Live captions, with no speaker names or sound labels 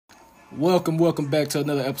Welcome back to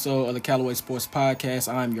another episode of the Callaway Sports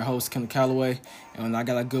Podcast. I'm your host, Kenneth Callaway, and I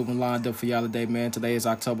got a good one lined up for y'all today, man. Today is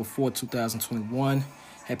October 4th, 2021.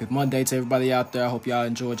 Happy Monday to everybody out there. I hope y'all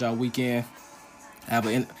enjoyed y'all weekend.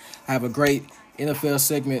 I have a great NFL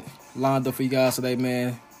segment lined up for you guys today,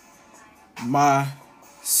 man. My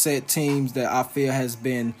set teams that I feel has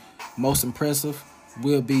been most impressive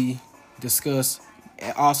will be discussed,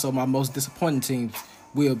 and also my most disappointing teams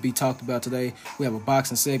will be talked about today. We have a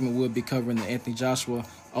boxing segment. We'll be covering the Anthony Joshua,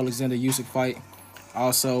 Alexander Usyk fight.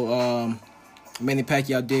 Also, Manny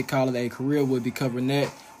Pacquiao did call it a career. We'll be covering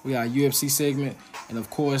that. We got a UFC segment. And, of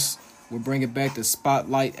course, we're bringing back the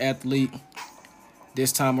Spotlight Athlete.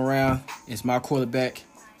 This time around, it's my quarterback,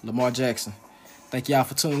 Lamar Jackson. Thank y'all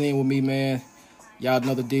for tuning in with me, man. Y'all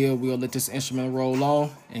know the deal. We'll let this instrumental roll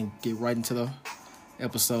on and get right into the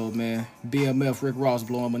episode, man. BMF Rick Ross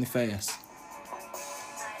blowing money fast.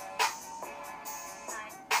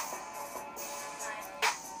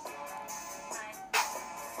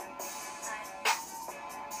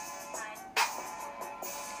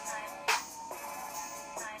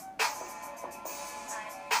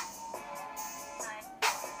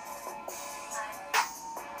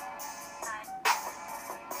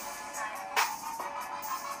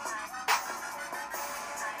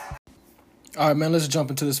 All right, man, let's jump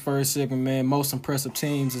into this first segment, man. Most impressive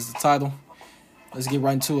teams is the title. Let's get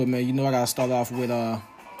right into it, man. You know I got to start off with the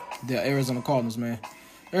Arizona Cardinals, man.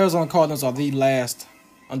 Arizona Cardinals are the last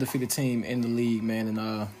undefeated team in the league, man. And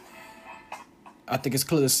I think it's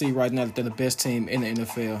clear to see right now that they're the best team in the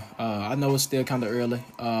NFL. I know it's still kind of early,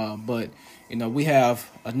 but, you know, we have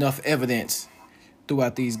enough evidence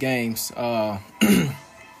throughout these games that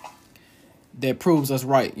proves us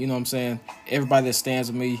right. You know what I'm saying? Everybody that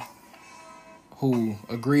stands with me, who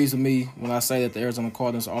agrees with me when I say that the Arizona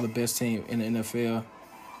Cardinals are the best team in the NFL.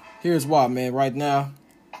 Here's why, man. Right now,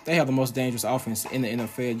 they have the most dangerous offense in the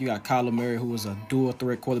NFL. You got Kyler Murray, who is a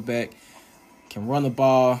dual-threat quarterback, can run the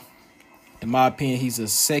ball. In my opinion, he's the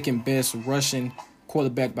second-best rushing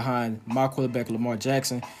quarterback behind my quarterback, Lamar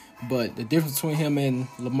Jackson. But the difference between him and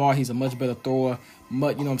Lamar, he's a much better thrower. You know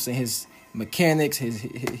what I'm saying? His mechanics,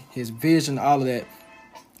 his vision, all of that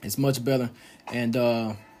is much better.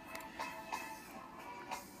 And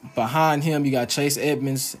behind him, you got Chase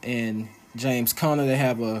Edmonds and James Conner. They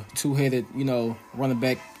have a two-headed, running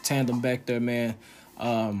back tandem back there, man.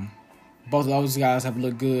 Both of those guys have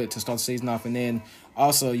looked good to start the season off. And then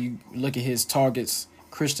also you look at his targets,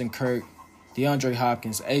 Christian Kirk, DeAndre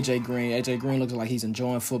Hopkins, A.J. Green. A.J. Green looks like he's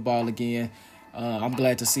enjoying football again. I'm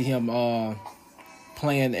glad to see him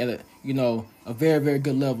playing at a very, very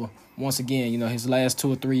good level. Once again, his last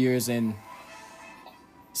 2 or 3 years in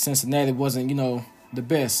Cincinnati wasn't, the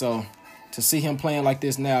best. So to see him playing like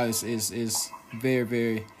this now is very,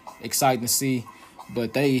 very exciting to see.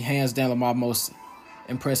 But they hands down are my most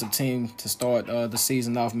impressive team to start the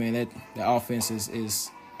season off, man. That offense is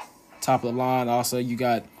top of the line. Also, you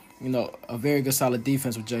got a very good solid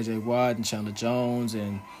defense with J.J. Watt and Chandler Jones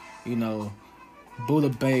and Buda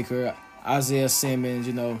Baker, Isaiah Simmons.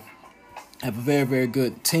 Have a very, very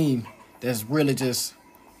good team that's really just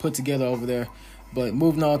put together over there. But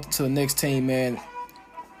moving on to the next team, man.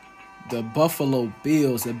 The Buffalo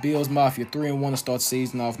Bills, the Bills Mafia, 3-1 to start the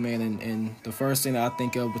season off, man. And the first thing that I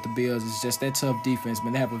think of with the Bills is just that tough defense,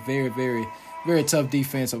 man. They have a very, very, very tough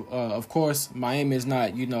defense. Of course, Miami is not,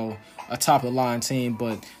 a top-of-the-line team,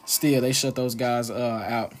 but still they shut those guys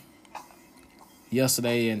out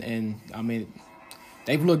yesterday. And I mean,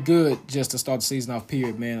 they've looked good just to start the season off,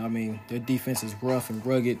 period, man. I mean, their defense is rough and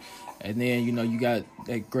rugged. And then, you got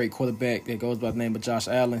that great quarterback that goes by the name of Josh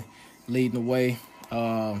Allen leading the way.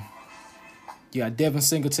 You got Devin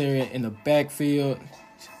Singletary in the backfield.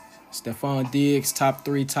 Stephon Diggs, top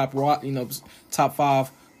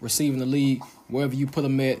 5 receiving the league. Wherever you put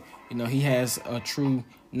him at, he has a true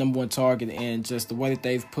number one target. And just the way that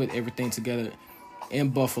they've put everything together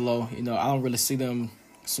in Buffalo, I don't really see them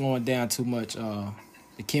slowing down too much.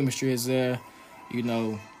 The chemistry is there.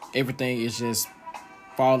 Everything is just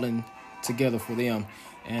falling together for them.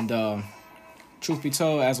 And truth be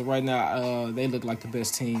told, as of right now, they look like the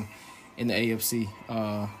best team in the AFC,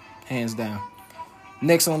 hands down.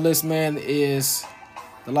 Next on the list, man, is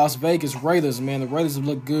the Las Vegas Raiders, man. The Raiders have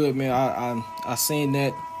looked good, man. I seen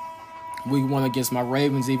that week 1 against my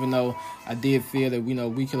Ravens, even though I did feel that, we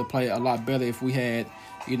could have played a lot better if we had,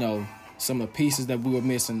 some of the pieces that we were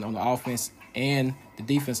missing on the offense and the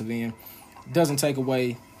defensive end. It doesn't take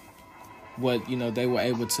away what, they were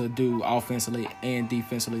able to do offensively and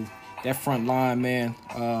defensively. That front line, man,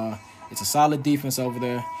 it's a solid defense over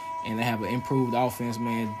there. And they have an improved offense,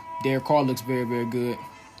 man. Derek Carr looks very, very good.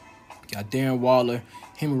 Got Darren Waller,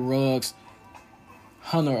 Henry Ruggs,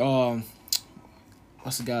 Hunter,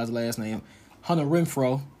 what's the guy's last name? Hunter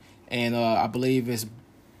Renfro, and I believe it's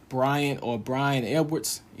Brian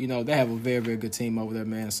Edwards. You know, they have a very, very good team over there,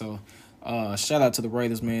 man. So shout out to the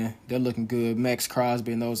Raiders, man. They're looking good. Max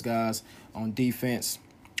Crosby and those guys on defense.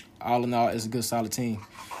 All in all, it's a good, solid team.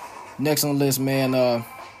 Next on the list, man,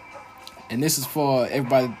 and this is for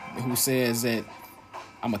everybody who says that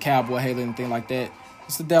I'm a Cowboy hater and anything like that.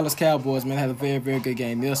 It's the Dallas Cowboys, man. They had a very, very good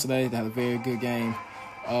game yesterday. They had a very good game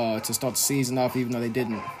to start the season off, even though they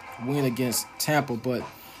didn't win against Tampa. But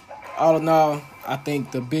all in all, I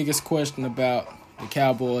think the biggest question about the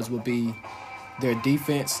Cowboys would be their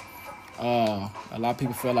defense. A lot of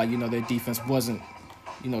people felt like, their defense wasn't,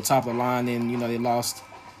 top of the line, and, they lost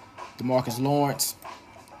DeMarcus Lawrence.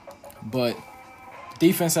 But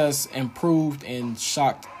defense has improved and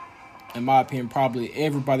shocked, in my opinion, probably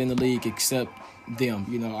everybody in the league except them.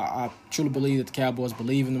 I truly believe that the Cowboys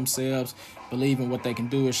believe in themselves, believe in what they can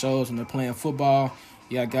do. It shows when they're playing football.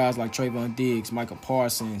 You got guys like Trayvon Diggs, Michael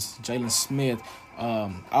Parsons, Jalen Smith.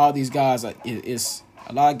 All these guys, it's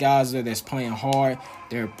a lot of guys there that's playing hard.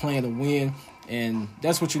 They're playing to win, and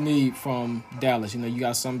that's what you need from Dallas. You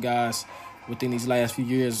got some guys within these last few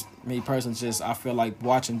years, me personally, I feel like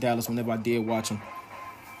watching Dallas whenever I did watch them,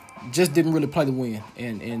 just didn't really play to win.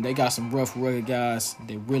 And they got some rough, rugged guys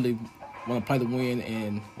that really want to play to win.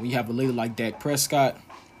 And when you have a leader like Dak Prescott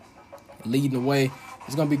leading the way,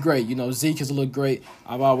 it's going to be great. Zeke has looked great.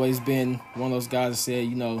 I've always been one of those guys that said,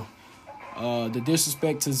 the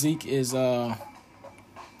disrespect to Zeke is, I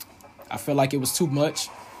feel like it was too much.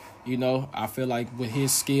 I feel like with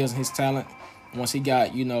his skills and his talent, once he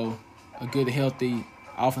got, a good, healthy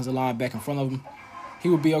offensive line back in front of him, he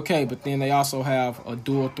would be okay. But then they also have a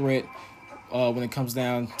dual threat when it comes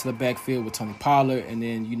down to the backfield with Tony Pollard. And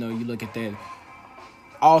then, you look at that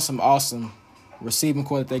awesome receiving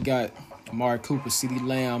core that they got. Amari Cooper, CeeDee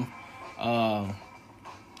Lamb,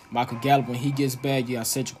 Michael Gallup when he gets back. You got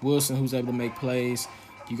Cedric Wilson, who's able to make plays.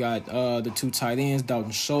 You got the two tight ends,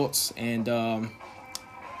 Dalton Schultz and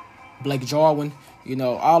Blake Jarwin.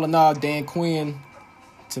 All in all, Dan Quinn,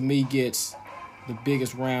 to me, gets the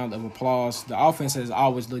biggest round of applause. The offense has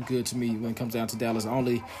always looked good to me when it comes down to Dallas.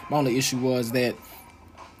 My only issue was that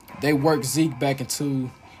they worked Zeke back into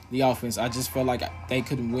the offense. I just felt like they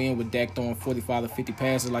couldn't win with Dak throwing 45 to 50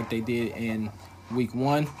 passes like they did in week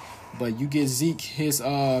 1. But you get Zeke his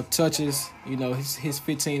touches, his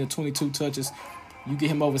 15 to 22 touches. You get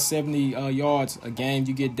him over 70 yards a game.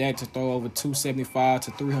 You get Dak to throw over 275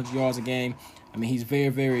 to 300 yards a game. I mean, he's very,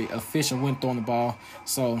 very efficient when throwing the ball.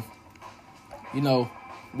 So,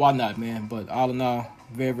 why not, man? But all in all,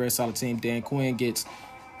 very, very solid team. Dan Quinn gets,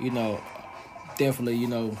 definitely,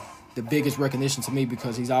 the biggest recognition to me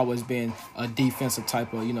because he's always been a defensive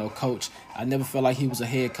type of, coach. I never felt like he was a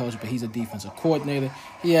head coach, but he's a defensive coordinator.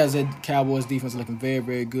 He has that Cowboys defense looking very,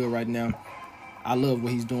 very good right now. I love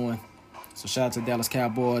what he's doing. So shout out to Dallas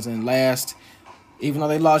Cowboys. And last, even though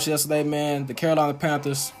they lost yesterday, man, the Carolina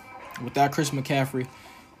Panthers, without Christian McCaffrey,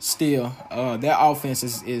 still, their offense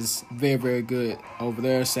is very, very good over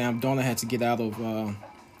there. Sam Darnold had to get out of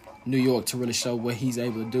New York to really show what he's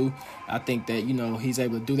able to do. I think that, he's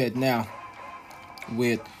able to do that now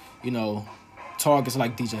with, targets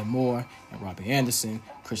like DJ Moore and Robbie Anderson,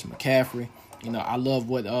 Christian McCaffrey. I love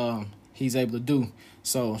what he's able to do.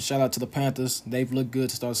 So shout out to the Panthers. They've looked good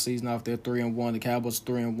to start the season off. They're 3-1. The Cowboys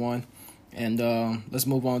 3-1. And let's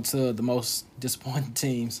move on to the most disappointing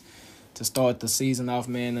teams to start the season off,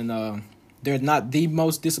 man. And they're not the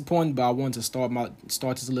most disappointing, but I wanted to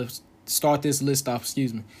start this list off,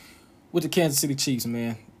 with the Kansas City Chiefs,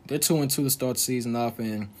 man. They're 2-2 to start the season off,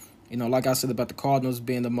 and like I said about the Cardinals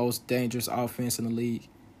being the most dangerous offense in the league,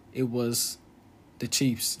 it was the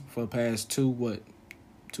Chiefs for the past 2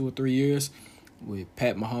 or 3 years with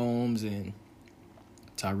Pat Mahomes and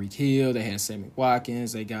Tyreek Hill. They had Sammy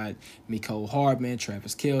Watkins. They got Mecole Hardman,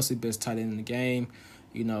 Travis Kelce, best tight end in the game.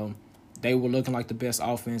 They were looking like the best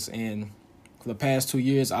offense, and for the past 2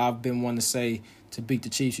 years, I've been one to say to beat the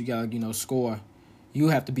Chiefs, you got to, score. You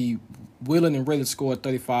have to be willing and ready to score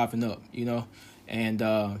 35 and up, and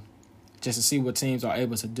just to see what teams are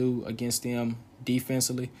able to do against them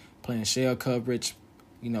defensively, playing shell coverage,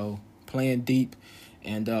 playing deep,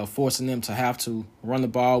 and forcing them to have to run the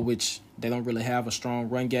ball, which they don't really have a strong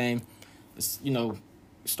run game. It's,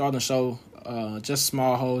 starting to show just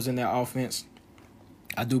small holes in their offense.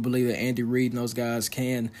 I do believe that Andy Reid and those guys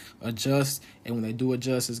can adjust, and when they do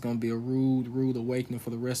adjust, it's going to be a rude awakening for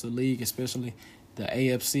the rest of the league, especially the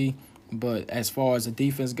AFC. But as far as the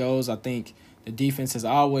defense goes, I think the defense has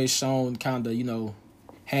always shown kind of,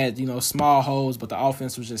 had, small holes, but the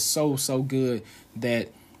offense was just so good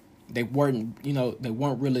that they weren't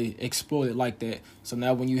really exploited like that. So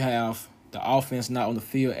now when you have the offense not on the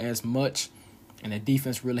field as much and the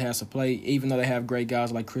defense really has to play, even though they have great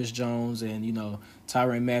guys like Chris Jones and,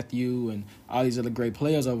 Tyrann Mathieu and all these other great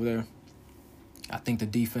players over there, I think the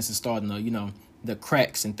defense is starting to, the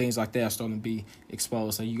cracks and things like that are starting to be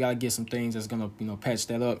exposed. So you got to get some things that's going to, patch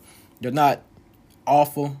that up. They're not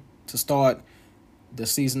awful to start the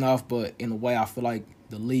season off, but in a way I feel like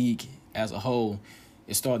the league as a whole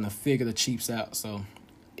is starting to figure the Chiefs out. So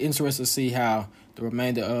interested to see how the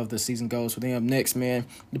remainder of the season goes for them. Next, man,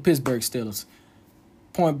 the Pittsburgh Steelers.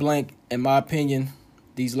 Point blank, in my opinion,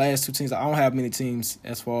 these last two teams, I don't have many teams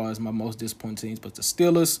as far as my most disappointing teams, but the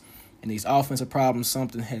Steelers and these offensive problems,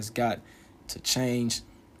 something has got to change.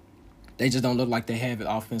 They just don't look like they have it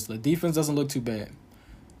offensively. Defense doesn't look too bad.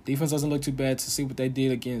 To see what they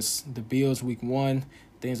did against the Bills week 1,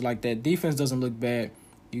 things like that. Defense doesn't look bad.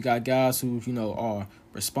 You got guys who, are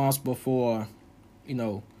responsible for,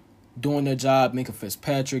 doing their job. Minkah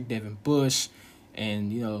Fitzpatrick, Devin Bush,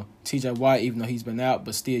 and, TJ Watt, even though he's been out.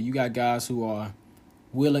 But still, you got guys who are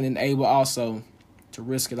willing and able also to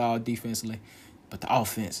risk it all defensively. But the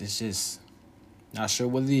offense is just not sure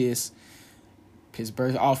what it is.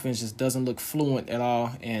 Pittsburgh's offense just doesn't look fluent at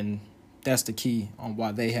all, and that's the key on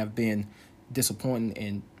why they have been disappointing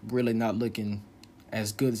and really not looking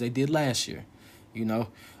as good as they did last year,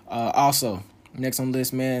 Also, next on the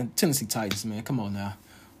list, man, Tennessee Titans, man. Come on now.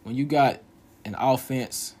 When you got an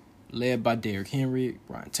offense led by Derrick Henry,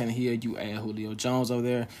 Ryan Tannehill, you add Julio Jones over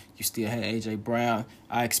there, you still had A.J. Brown.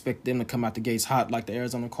 I expect them to come out the gates hot like the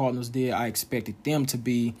Arizona Cardinals did. I expected them to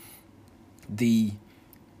be the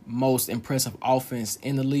most impressive offense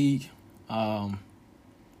in the league.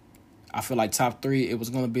 I feel like top 3, it was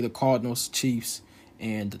going to be the Cardinals, Chiefs,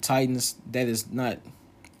 and the Titans. That is not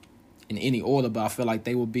in any order, but I feel like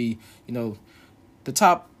they will be, the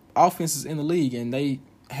top offenses in the league, and they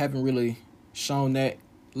haven't really shown that.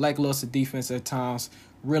 Lackluster defense at times,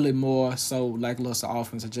 really more so lackluster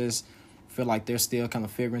offense. I just feel like they're still kind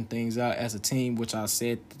of figuring things out as a team, which I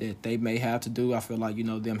said that they may have to do. I feel like,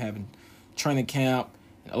 them having training camp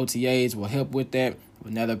and OTAs will help with that.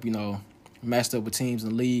 But now that, matched up with teams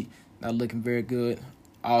in the league, not looking very good.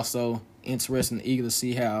 Also, interested and eager to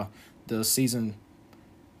see how the season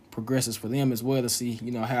progresses for them as well, to see,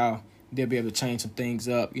 how they'll be able to change some things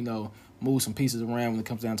up, move some pieces around when it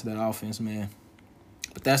comes down to that offense, man.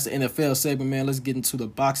 But that's the NFL segment, man. Let's get into the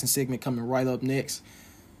boxing segment coming right up next.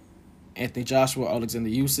 Anthony Joshua, Alexander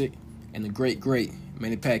Usyk, and the great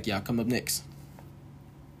Manny Pacquiao coming up next.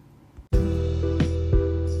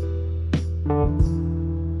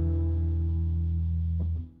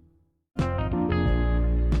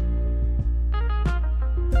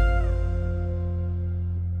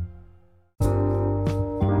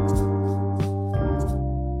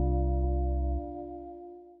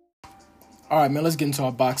 All right, man, let's get into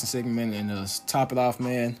our boxing segment and top it off,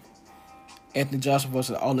 man. Anthony Joshua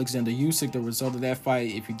versus Alexander Usyk, the result of that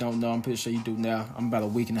fight, if you don't know, I'm pretty sure you do now. I'm about a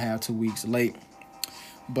week and a half, 2 weeks late.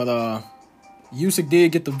 But Usyk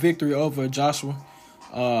did get the victory over Joshua.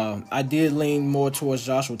 I did lean more towards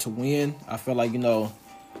Joshua to win. I feel like,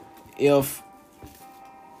 if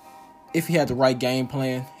he had the right game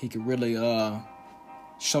plan, he could really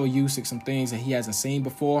show Usyk some things that he hasn't seen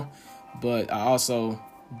before. But I also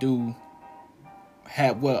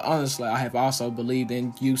honestly, I have also believed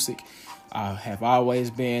in Usyk. I have always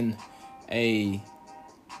been a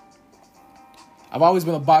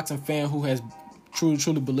boxing fan who has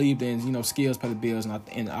truly believed in, skills pay the bills,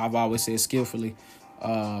 and I've always said skillfully,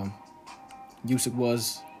 Usyk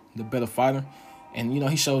was the better fighter, and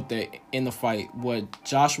he showed that in the fight. What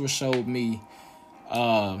Joshua showed me,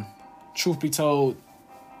 truth be told,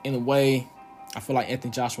 in a way, I feel like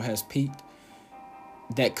Anthony Joshua has peaked.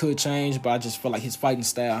 That could change, but I just feel like his fighting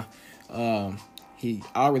style, he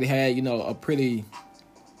already had, a pretty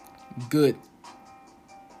good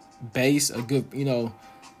base, a good,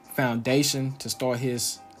 foundation to start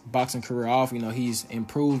his boxing career off. He's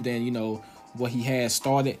improved in, what he has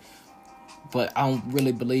started, but I don't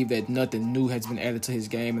really believe that nothing new has been added to his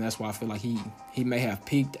game, and that's why I feel like he may have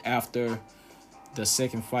peaked after the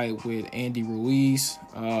second fight with Andy Ruiz.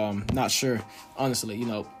 Not sure, honestly.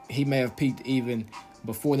 He may have peaked even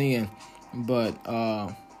before then, but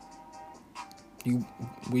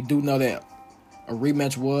we do know that a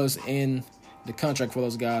rematch was in the contract for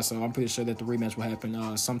those guys, so I'm pretty sure that the rematch will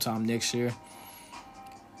happen sometime next year.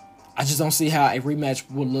 I just don't see how a rematch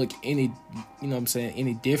would look any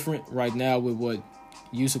different right now with what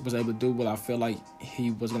Usyk was able to do, what I feel like he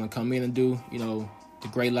was going to come in and do. the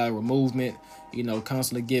great lateral movement,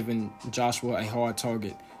 constantly giving Joshua a hard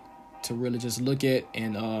target to really just look at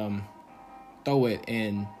and throw it.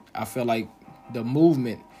 And I feel like the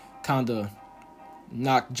movement kind of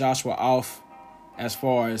knocked Joshua off as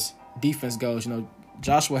far as defense goes.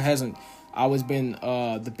 Joshua hasn't always been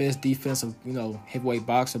the best defensive, heavyweight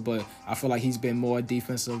boxer, but I feel like he's been more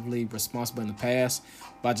defensively responsible in the past.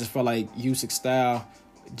 But I just feel like Usyk's style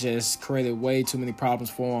just created way too many problems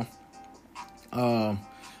for him.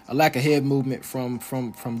 A lack of head movement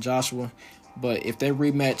from Joshua. But if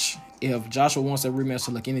Joshua wants that rematch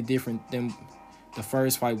to look any different than the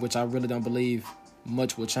first fight, which I really don't believe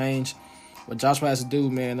much will change, what Joshua has to do,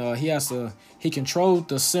 man, he controlled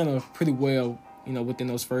the center pretty well, within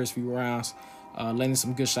those first few rounds, landing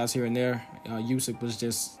some good shots here and there. Usyk was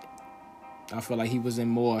just, I feel like he was in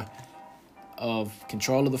more of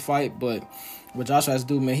control of the fight. But what Joshua has to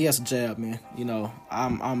do, man, he has to jab, man.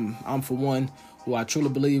 I'm for one who I truly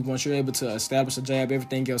believe once you're able to establish a jab,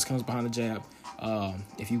 everything else comes behind the jab.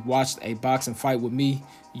 If you watched a boxing fight with me,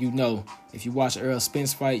 If you watch Errol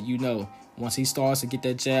Spence fight, once he starts to get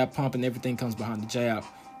that jab pumping, everything comes behind the jab.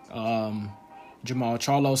 Jamal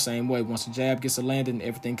Charlo, same way. Once the jab gets a landing,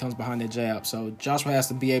 everything comes behind the jab. So Joshua has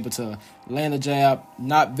to be able to land a jab,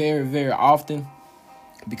 not very, very often,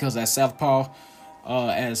 because as Southpaw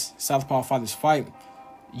fighters fight,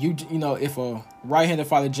 if a right-handed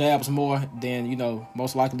fighter jabs more, then,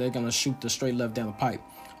 most likely they're going to shoot the straight left down the pipe.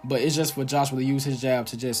 But it's just for Joshua to use his jab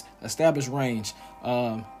to just establish range,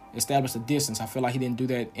 establish the distance. I feel like he didn't do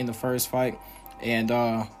that in the first fight. And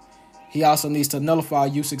he also needs to nullify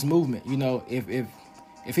Usyk's movement.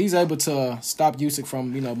 If he's able to stop Usyk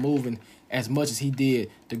from, moving as much as he did,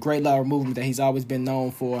 the great lateral movement that he's always been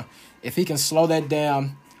known for, if he can slow that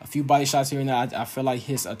down, a few body shots here and there, I feel like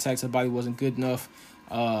his attack to the body wasn't good enough.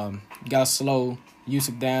 Got to slow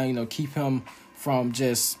Usyk down, keep him from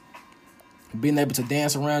just being able to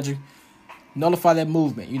dance around you. Nullify that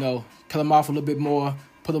movement, cut him off a little bit more,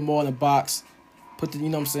 put him more in the box,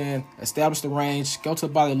 establish the range, go to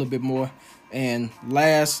the body a little bit more. And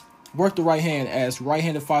last, work the right hand. As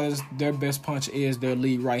right-handed fighters, their best punch is their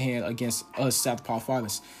lead right hand against us Southpaw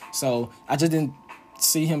fighters. So I just didn't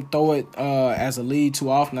see him throw it as a lead too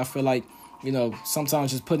often. I feel like,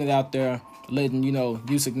 sometimes just putting it out there, letting,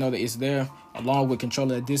 Usyk know that it's there, along with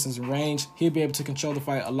controlling the distance and range, he'll be able to control the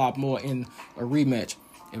fight a lot more in a rematch.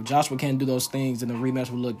 If Joshua can't do those things, then the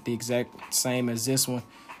rematch will look the exact same as this one.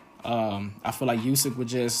 I feel like Usyk would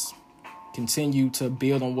just continue to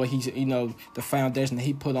build on what he's, the foundation that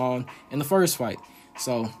he put on in the first fight.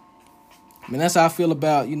 So, that's how I feel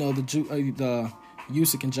about, the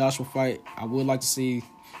Usyk and Joshua fight. I would like to see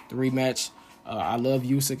the rematch. I love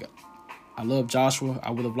Usyk. I love Joshua.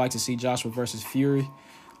 I would have liked to see Joshua versus Fury.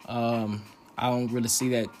 I don't really see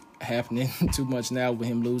that happening too much now with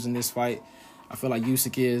him losing this fight. I feel like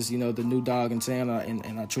Usyk is, the new dog in town,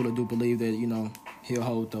 and I truly do believe that, he'll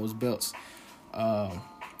hold those belts.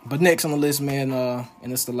 But next on the list, man,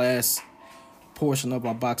 and it's the last portion of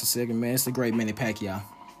our boxing segment, man, it's the great Manny Pacquiao.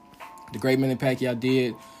 The great Manny Pacquiao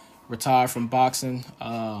did retire from boxing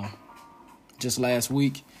just last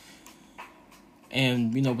week.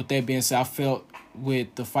 And, with that being said, I felt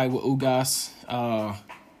with the fight with Ugas,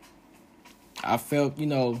 I felt,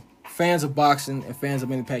 fans of boxing and fans of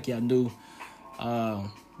Manny Pacquiao knew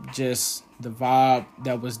just the vibe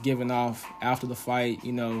that was given off after the fight,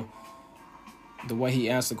 the way he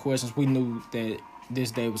answered questions. We knew that this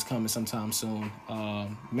day was coming sometime soon.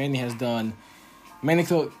 Manny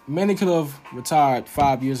could have retired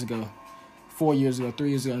 5 years ago, 4 years ago, 3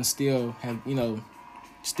 years ago, and still have,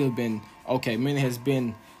 still been okay. Manny has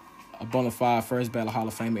been a bona fide first ballot Hall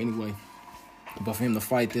of Famer anyway. But for him to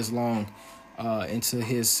fight this long into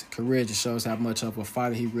his career just shows how much of a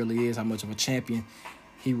fighter he really is, how much of a champion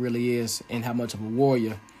he really is, and how much of a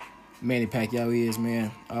warrior Manny Pacquiao is,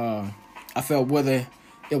 man. I felt whether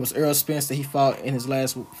it was Errol Spence that he fought in his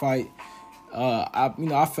last fight,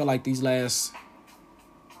 I felt like these last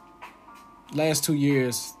 2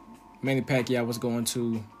 years, Manny Pacquiao was going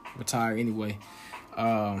to retire anyway.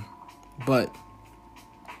 But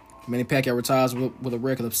Manny Pacquiao retires with a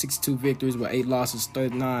record of 62 victories with 8 losses,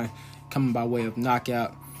 39 coming by way of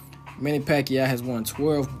knockout. Manny Pacquiao has won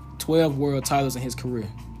 12 world titles in his career,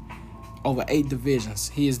 over 8 divisions.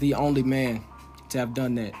 He is the only man to have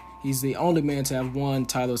done that. He's the only man to have won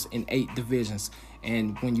titles in 8 divisions.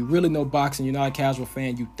 And when you really know boxing, you're not a casual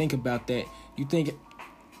fan, you think about that. You think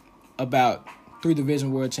about 3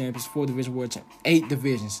 division world champions, 4 division world champions, 8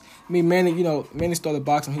 divisions. I mean, Manny started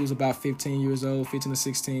boxing when he was about 15 years old, 15 to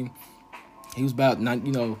 16. He was about,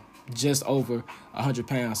 just over 100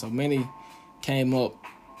 pounds. So Manny came up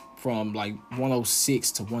from like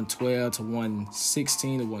 106 to 112 to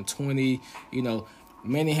 116 to 120. You know,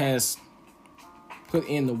 Manny has put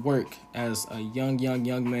in the work as a young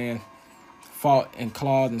man, fought and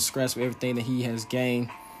clawed and scratched for everything that he has gained,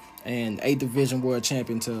 and 8th Division World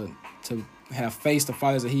Champion to have faced the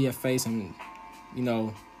fighters that he had faced and, you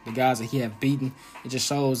know, the guys that he had beaten. It just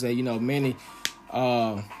shows that, you know, Manny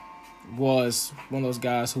was one of those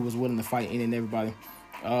guys who was willing to fight any and everybody.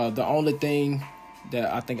 The only thing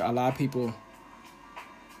that I think a lot of people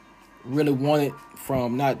really wanted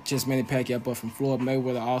from not just Manny Pacquiao but from Floyd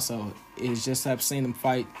Mayweather also is just have seen him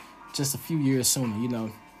fight just a few years sooner. You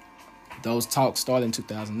know, those talks started in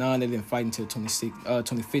 2009. They didn't fight until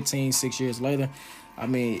 2015, 6 years later. I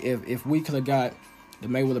mean, if we could have got the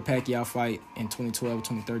Mayweather-Pacquiao fight in 2012 or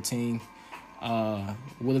 2013,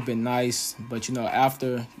 would have been nice. But, you know,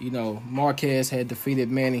 after, you know, Marquez had defeated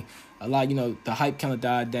Manny, a lot, you know, the hype kind of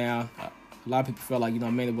died down. A lot of people felt like, you know,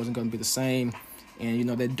 Manny wasn't going to be the same. And, you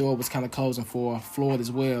know, that door was kind of closing for Floyd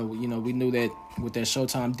as well. You know, we knew that with that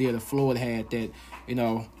Showtime deal that Floyd had, that, you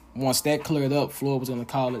know, once that cleared up, Floyd was going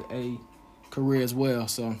to call it a career as well.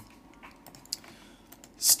 So,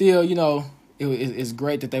 still, you know, it's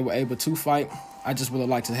great that they were able to fight. I just would have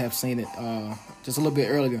liked to have seen it just a little bit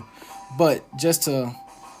earlier. But just to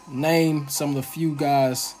name some of the few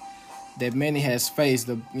guys that Manny has faced,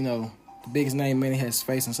 the biggest name Manny has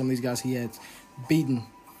faced, and some of these guys he has beaten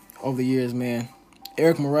over the years, man.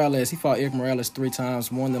 Erik Morales, he fought Erik Morales 3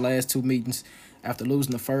 times, won the last 2 meetings. After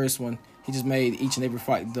losing the first one, he just made each and every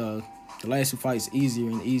fight, the last 2 fights, easier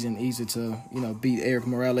and easier to, you know, beat Erik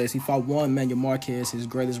Morales. He fought Juan Manuel Marquez, his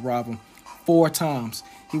greatest rival, 4 times.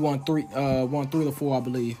 He won 3 to 4, I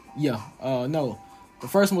believe. No. The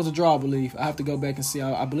first one was a draw, I believe. I have to go back and see.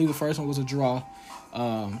 I believe the first one was a draw.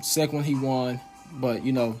 Second one he won. But,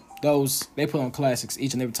 you know, they put on classics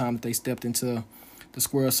each and every time that they stepped into the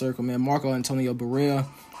square circle, man. Marco Antonio Barrera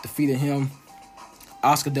defeated him.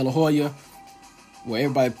 Oscar De La Hoya, where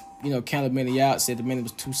everybody, you know, counted Manny out, said the Manny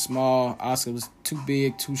was too small. Oscar was too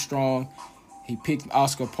big, too strong. He picked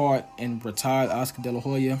Oscar apart and retired Oscar De La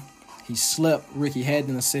Hoya. He slept Ricky Hatton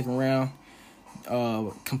in the second round.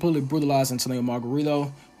 Completely brutalized Antonio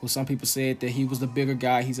Margarito, who some people said that he was the bigger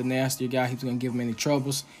guy. He's a nastier guy. He was going to give him any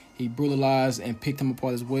troubles. He brutalized and picked him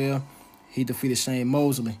apart as well. He defeated Shane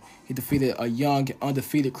Mosley. He defeated a young,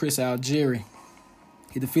 undefeated Chris Algieri.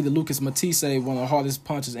 He defeated Lucas Matisse, one of the hardest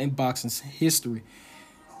punchers in boxing's history.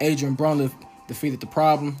 Adrian Brunley defeated The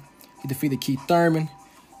Problem. He defeated Keith Thurman.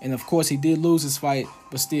 And, of course, he did lose his fight,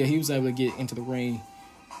 but still he was able to get into the ring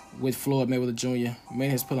with Floyd Mayweather Jr.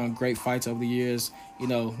 Manny has put on great fights over the years. You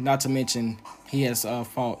know, not to mention he has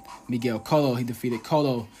fought Miguel Cotto. He defeated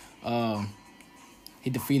Cotto. He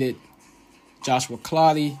defeated Joshua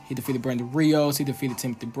Clottey. He defeated Brandon Rios. He defeated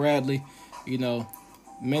Timothy Bradley. You know,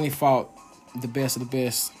 Manny fought the best of the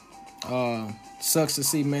best. Sucks to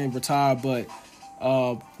see Manny retire, but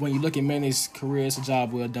when you look at Manny's career, it's a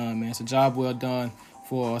job well done, man. It's a job well done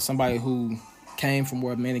for somebody who came from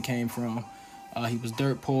where Manny came from. He was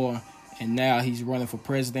dirt poor, and now he's running for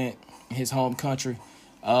president in his home country.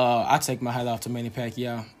 I take my hat off to Manny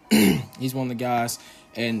Pacquiao. He's one of the guys.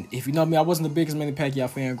 And if you know me, I wasn't the biggest Manny Pacquiao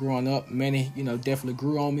fan growing up. Manny, you know, definitely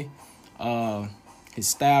grew on me. His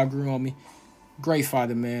style grew on me. Great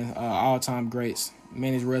fighter, man. All-time greats.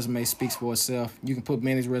 Manny's resume speaks for itself. You can put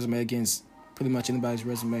Manny's resume against pretty much anybody's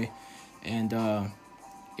resume, and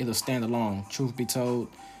it'll stand alone. Truth be told,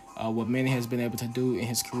 what Manny has been able to do in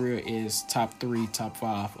his career is top 3, top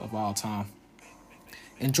 5 of all time.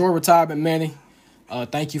 Enjoy retirement, Manny.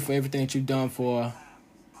 Thank you for everything that you've done for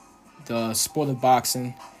the sport of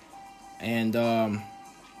boxing, and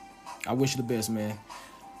I wish you the best, man.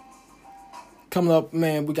 Coming up,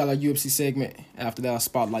 man, we got our UFC segment. After that, our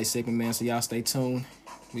spotlight segment, man, so y'all stay tuned.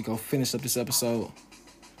 We go finish up this episode.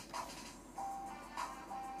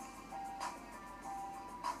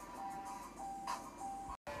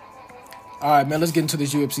 All right, man, let's get into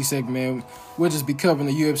this UFC segment, man. We'll just be covering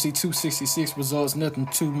the UFC 266 results. Nothing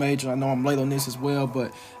too major. I know I'm late on this as well,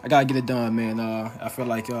 but I got to get it done, man. I feel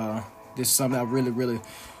like this is something I really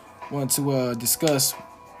wanted to discuss.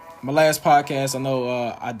 My last podcast, I know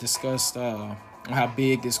I discussed how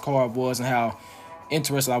big this card was and how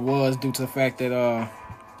interested I was due to the fact that,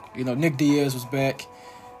 Nick Diaz was back.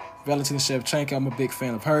 Valentina Shevchenko, I'm a big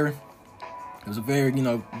fan of her. It was a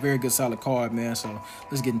very good solid card, man. So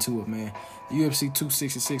let's get into it, man. The UFC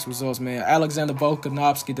 266 results, man. Alexander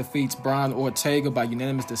Volkanovski defeats Brian Ortega by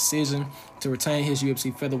unanimous decision to retain his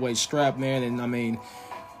UFC featherweight strap, man. And I mean,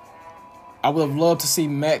 I would have loved to see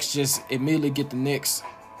Max just immediately get the next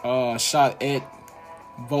shot at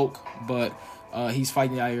Volk, but he's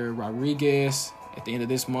fighting Yair Rodriguez. at the end of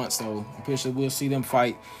this month. So I'm pretty sure we'll see them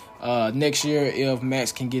fight next year if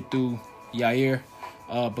Max can get through Yair.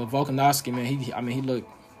 But Volkanovski, man, he looked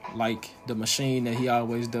like the machine that he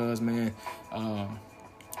always does, man.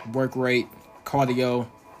 Work rate, cardio,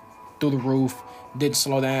 through the roof, didn't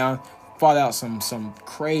slow down, fought out some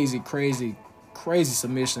crazy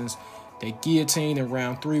submissions. That guillotine in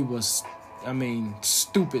round 3 was,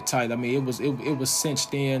 stupid tight. It was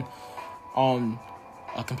cinched in on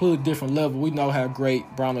a completely different level. We know how great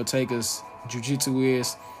Brian Ortega's jiu-jitsu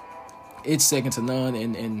is. It's second to none,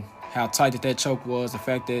 and how tight that choke was. The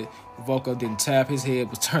fact that Volko didn't tap, his head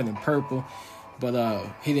was turning purple, but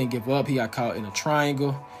he didn't give up. He got caught in a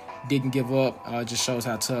triangle, didn't give up. Just shows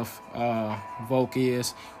how tough Volk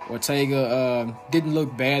is. Ortega didn't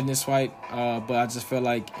look bad in this fight, but I just feel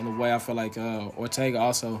like, in a way, Ortega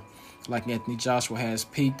also, like Anthony Joshua, has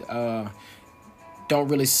peaked. Don't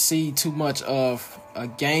really see too much of a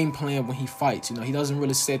game plan when he fights. He doesn't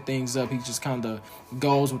really set things up. He just kind of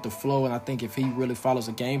goes with the flow. And I think if he really follows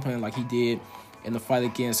a game plan like he did in the fight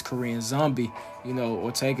against Korean Zombie,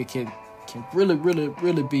 Ortega can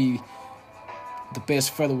really be the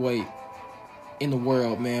best featherweight in the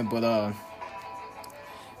world, man. But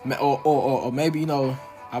or maybe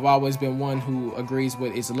I've always been one who agrees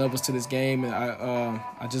with its levels to this game, and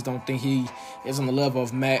I just don't think he is on the level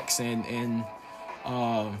of Max and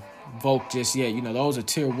Volk just yet. Those are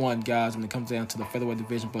tier 1 guys when it comes down to the featherweight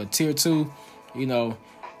division. But tier 2, you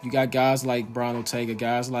got guys like Brian Ortega,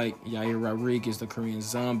 guys like Yair Rodriguez, the Korean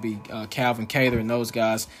Zombie, Calvin Kattar, and those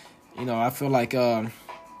guys. I feel like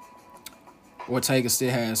Ortega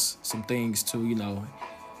still has some things to,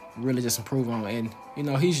 really just improve on. And,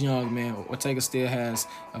 he's young, man. Ortega still has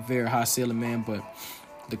a very high ceiling, man. But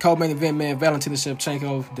the co-main event, man, Valentina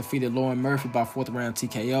Shevchenko defeated Lauren Murphy by 4th round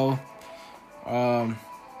TKO.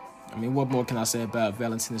 What more can I say about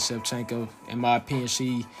Valentina Shevchenko? In my opinion,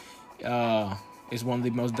 she is one of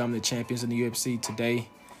the most dominant champions in the UFC today.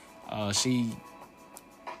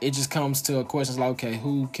 It just comes to questions like, okay,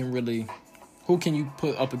 who can you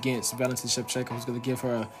put up against Valentina Shevchenko who's going to give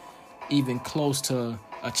her even close to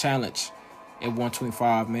a challenge at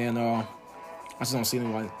 125, man? I just don't see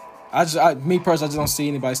anybody. Me personally, I just don't see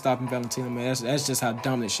anybody stopping Valentina, man. That's just how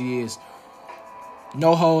dominant she is.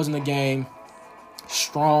 No holes in the game.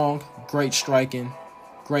 Strong, great striking,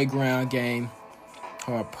 great ground game.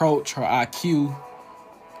 Her approach, her IQ,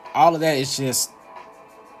 all of that is just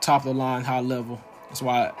top of the line, high level. That's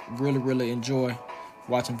why I really enjoy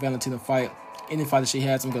watching Valentina fight. Any fight that she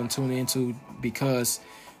has, I'm going to tune into because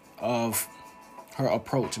of her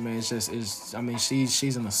approach, man. She's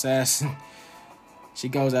an assassin. She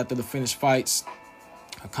goes after the finished fights,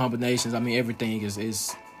 her combinations. Everything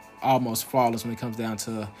is almost flawless when it comes down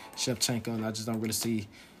to Shevchenko, and I just don't really see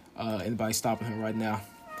anybody stopping her right now.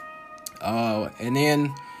 And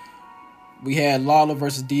then we had Lawler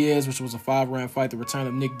versus Diaz, which was a 5-round fight, the return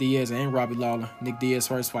of Nick Diaz and Robbie Lawler. Nick Diaz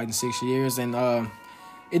first fight in 6 years, and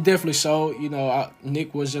it definitely showed.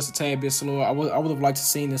 Nick was just a tad bit slower. I would have liked to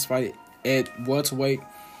seen this fight at welterweight,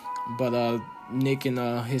 but Nick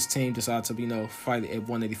and his team decided to fight at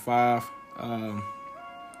 185.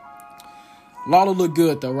 Lawler looked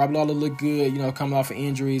good, though. Robbie Lawler looked good, coming off of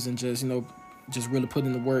injuries and just really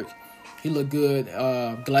putting in the work. He looked good.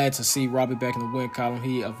 Glad to see Robbie back in the win column.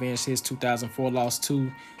 He avenged his 2004 loss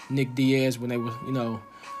to Nick Diaz when they were,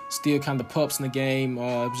 still kind of pups in the game.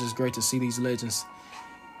 It was just great to see these legends,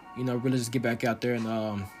 really just get back out there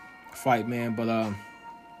and fight, man. But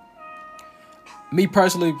me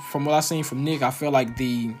personally, from what I've seen from Nick, I feel like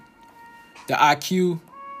the IQ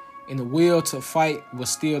and the will to fight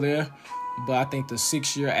was still there. But I think the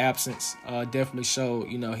 6-year absence definitely showed,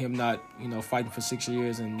 him not, fighting for 6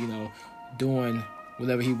 years and, doing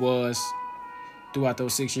whatever he was throughout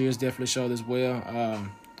those 6 years definitely showed as well.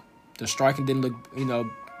 The striking didn't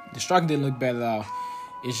look bad at all.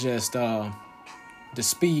 It's just the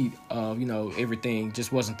speed of, everything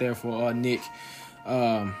just wasn't there for Nick,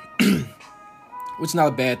 which is not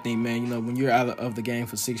a bad thing, man. When you're out of the game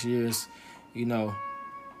for 6 years,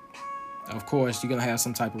 of course, you're going to have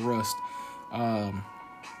some type of rust.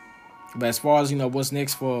 But as far as, what's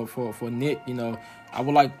next for Nick, I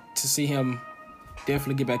would like to see him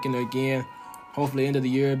definitely get back in there again. Hopefully end of the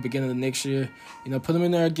year, beginning of the next year. Put him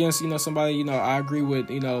in there against, somebody, I agree with,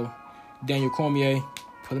 Daniel Cormier.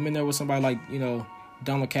 Put him in there with somebody like,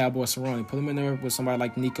 Donald Cowboy Cerrone. Put him in there with somebody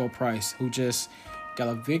like Nico Price, who just got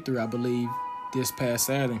a victory, I believe, this past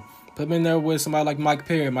Saturday. Put him in there with somebody like Mike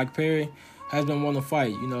Perry. Mike Perry has been wanting to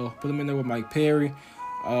fight, Put him in there with Mike Perry.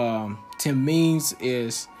 Tim Means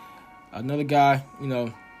is another guy,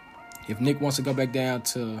 if Nick wants to go back down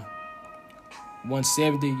to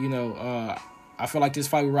 170, I feel like this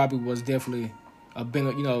fight with Robbie was definitely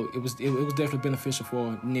it was definitely beneficial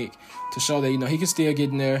for Nick to show that he can still get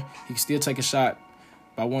in there, he can still take a shot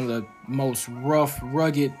by one of the most rough,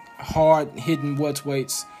 rugged, hard hitting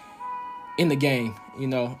welterweights in the game.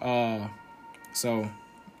 So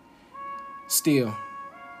still,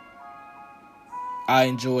 I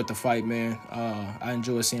enjoyed the fight, man. I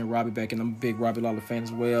enjoyed seeing Robbie back, and I'm a big Robbie Lawler fan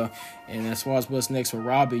as well. And as far as what's next for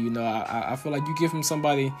Robbie, I feel like you give him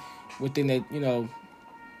somebody within that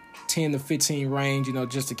 10 to 15 range,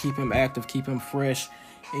 just to keep him active, keep him fresh.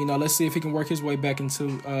 And, let's see if he can work his way back into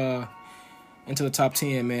the top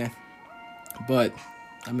 10, man. But,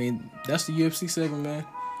 I mean, that's the UFC segment, man.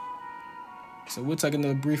 So we'll take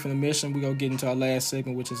another brief intermission. We're going to get into our last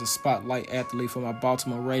segment, which is a spotlight athlete for my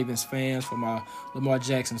Baltimore Ravens fans, for my Lamar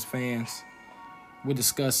Jackson's fans. We're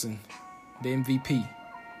discussing the MVP,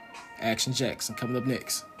 Action Jackson, coming up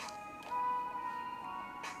next.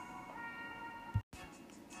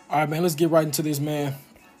 All right, man, let's get right into this, man.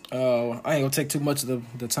 I ain't going to take too much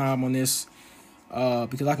of the time on this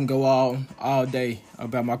because I can go all day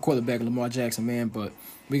about my quarterback, Lamar Jackson, man. But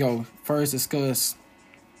we going to first discuss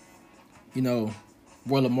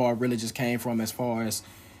where Lamar really just came from as far as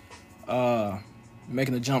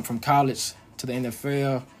making the jump from college to the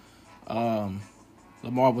NFL.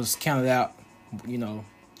 Lamar was counted out. You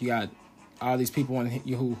got all these people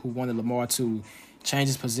who wanted Lamar to change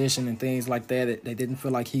his position and things like that. They didn't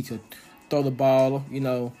feel like he could throw the ball,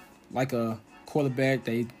 like a quarterback.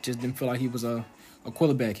 They just didn't feel like he was a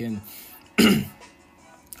quarterback. And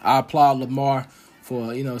I applaud Lamar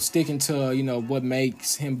for, sticking to, what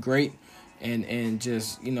makes him great. And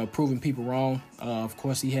just, proving people wrong. Of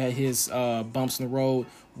course, he had his bumps in the road.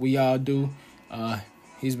 We all do.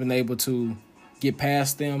 He's been able to get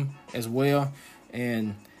past them as well.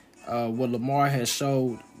 And what Lamar has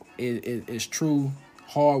showed is true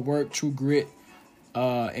hard work, true grit,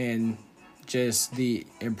 and just the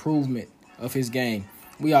improvement of his game.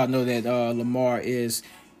 We all know that Lamar is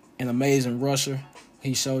an amazing rusher.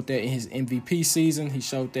 He showed that in his MVP season. He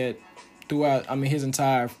showed that throughout, his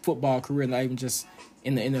entire football career, not even just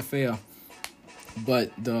in the NFL.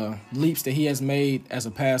 But the leaps that he has made as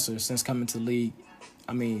a passer since coming to the league,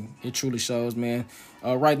 it truly shows, man.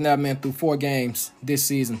 Right now, man, through 4 games this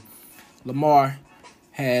season, Lamar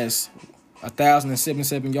has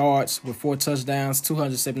 1,077 yards with 4 touchdowns,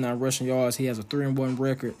 279 rushing yards. He has a 3-1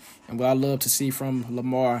 record. And what I love to see from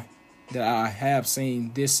Lamar that I have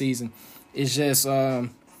seen this season is just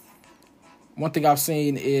one thing I've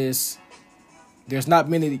seen is there's not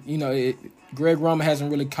many, Greg Roman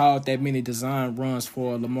hasn't really called that many design runs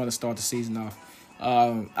for Lamar to start the season off.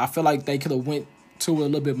 I feel like they could have went to it a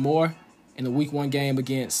little bit more in the Week 1 game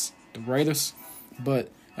against the Raiders.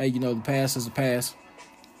 But, hey, the pass is a pass.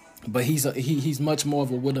 But he's much more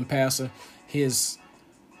of a willing passer. His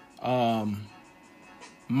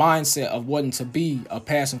mindset of wanting to be a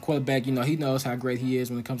passing quarterback, he knows how great he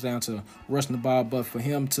is when it comes down to rushing the ball. But for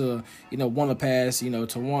him to, want to pass,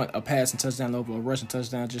 to want a passing touchdown over a rushing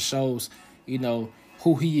touchdown just shows,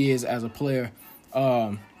 who he is as a player.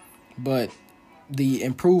 But the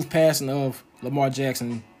improved passing of Lamar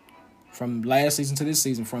Jackson from last season to this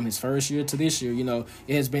season, from his first year to this year,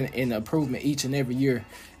 it has been an improvement each and every year.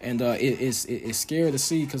 And it's scary to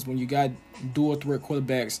see because when you got dual threat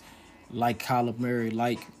quarterbacks like Kyler Murray,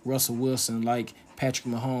 like Russell Wilson, like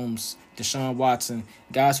Patrick Mahomes, Deshaun Watson,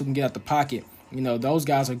 guys who can get out the pocket, those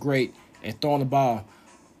guys are great at throwing the ball.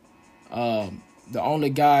 The only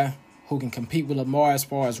guy who can compete with Lamar as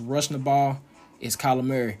far as rushing the ball is Kyler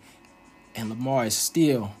Murray. And Lamar is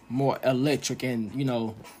still more electric and,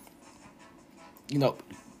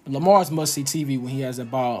 Lamar's must-see TV when he has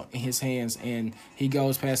that ball in his hands and he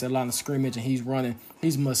goes past that line of scrimmage and he's running.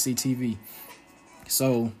 He's must-see TV.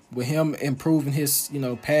 So with him improving his,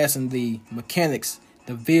 passing, the mechanics,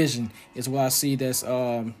 the vision is what I see that's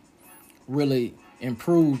really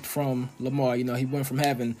improved from Lamar. He went from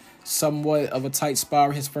having somewhat of a tight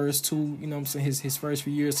spiral his first his first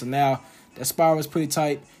few years to now that spiral is pretty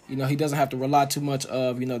tight. He doesn't have to rely too much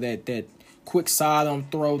of, that quick sidearm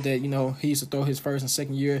throw that, he used to throw his first and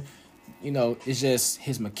second year. It's just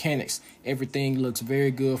his mechanics. Everything looks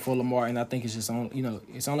very good for Lamar, and I think it's just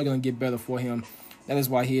it's only going to get better for him. That is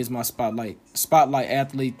why he is my spotlight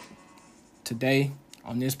athlete today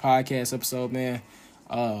on this podcast episode, man.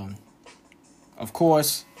 Of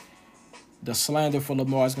course, the slander for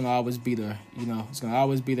Lamar is going to always be there. It's going to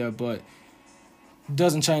always be there, but it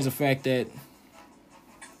doesn't change the fact that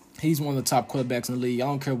he's one of the top quarterbacks in the league. I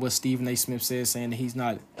don't care what Stephen A. Smith says, saying that he's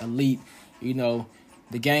not elite.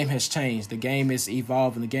 the game has changed. The game is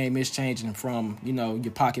evolving. The game is changing from,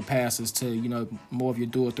 your pocket passes to, more of your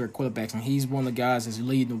dual threat quarterbacks. And he's one of the guys that's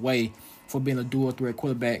leading the way for being a dual threat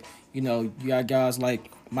quarterback. You got guys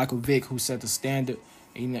like Michael Vick who set the standard,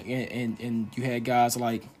 and you had guys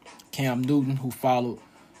like Cam Newton who followed,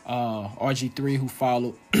 RG3 who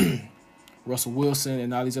followed, Russell Wilson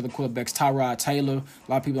and all these other quarterbacks. Tyrod Taylor.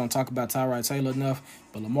 A lot of people don't talk about Tyrod Taylor enough,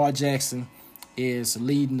 but Lamar Jackson is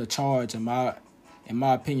leading the charge in my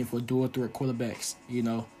opinion for dual threat quarterbacks.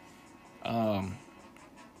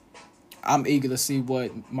 I'm eager to see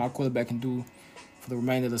what my quarterback can do for the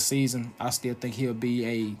remainder of the season. I still think he'll be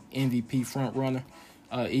a MVP front runner,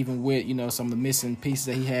 even with some of the missing pieces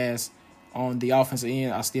that he has on the offensive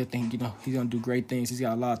end. I still think he's gonna do great things. He's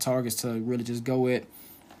got a lot of targets to really just go at,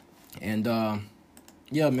 and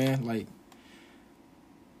yeah, man, like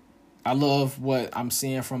I love what I'm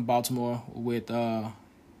seeing from Baltimore with the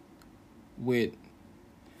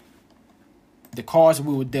cards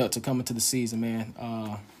we were dealt to come into the season, man.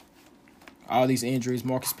 All these injuries,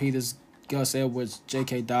 Marcus Peters, Gus Edwards,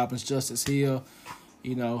 J.K. Dobbins, Justice Hill,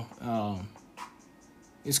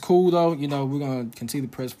 it's cool, though. We're going to continue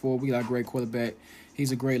to press forward. We got a great quarterback.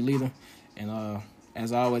 He's a great leader. And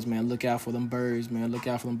as always, man, look out for them birds, man. Look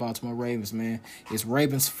out for them Baltimore Ravens, man. It's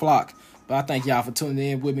Ravens flock. But I thank y'all for tuning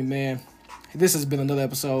in with me, man. This has been another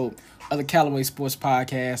episode of the Callaway Sports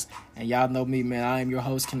Podcast. And y'all know me, man. I am your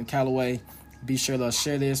host, Kenneth Callaway. Be sure to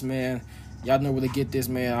share this, man. Y'all know where to get this,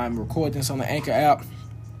 man. I'm recording this on the Anchor app.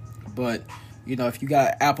 But, if you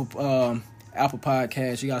got Apple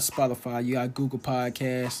Podcasts, you got Spotify, you got Google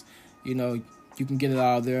Podcasts, you can get it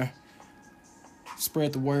all there.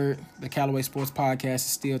 Spread the word. The Callaway Sports Podcast is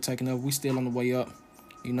still taking up. We still on the way up.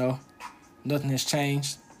 Nothing has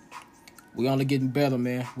changed. We only getting better,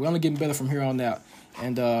 man. We're only getting better from here on out.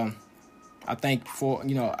 And I thank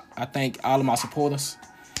all of my supporters.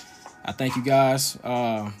 I thank you guys,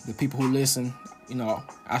 the people who listen.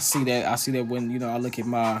 I see that when, I look at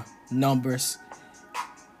my numbers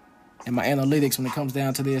and my analytics when it comes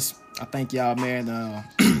down to this. I thank y'all, man.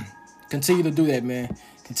 Continue to do that, man.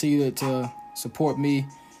 Continue to support me.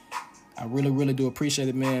 I really, really do appreciate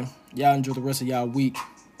it, man. Y'all enjoy the rest of y'all week.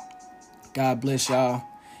 God bless y'all,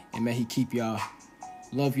 and may he keep y'all.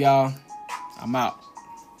 Love y'all. I'm out.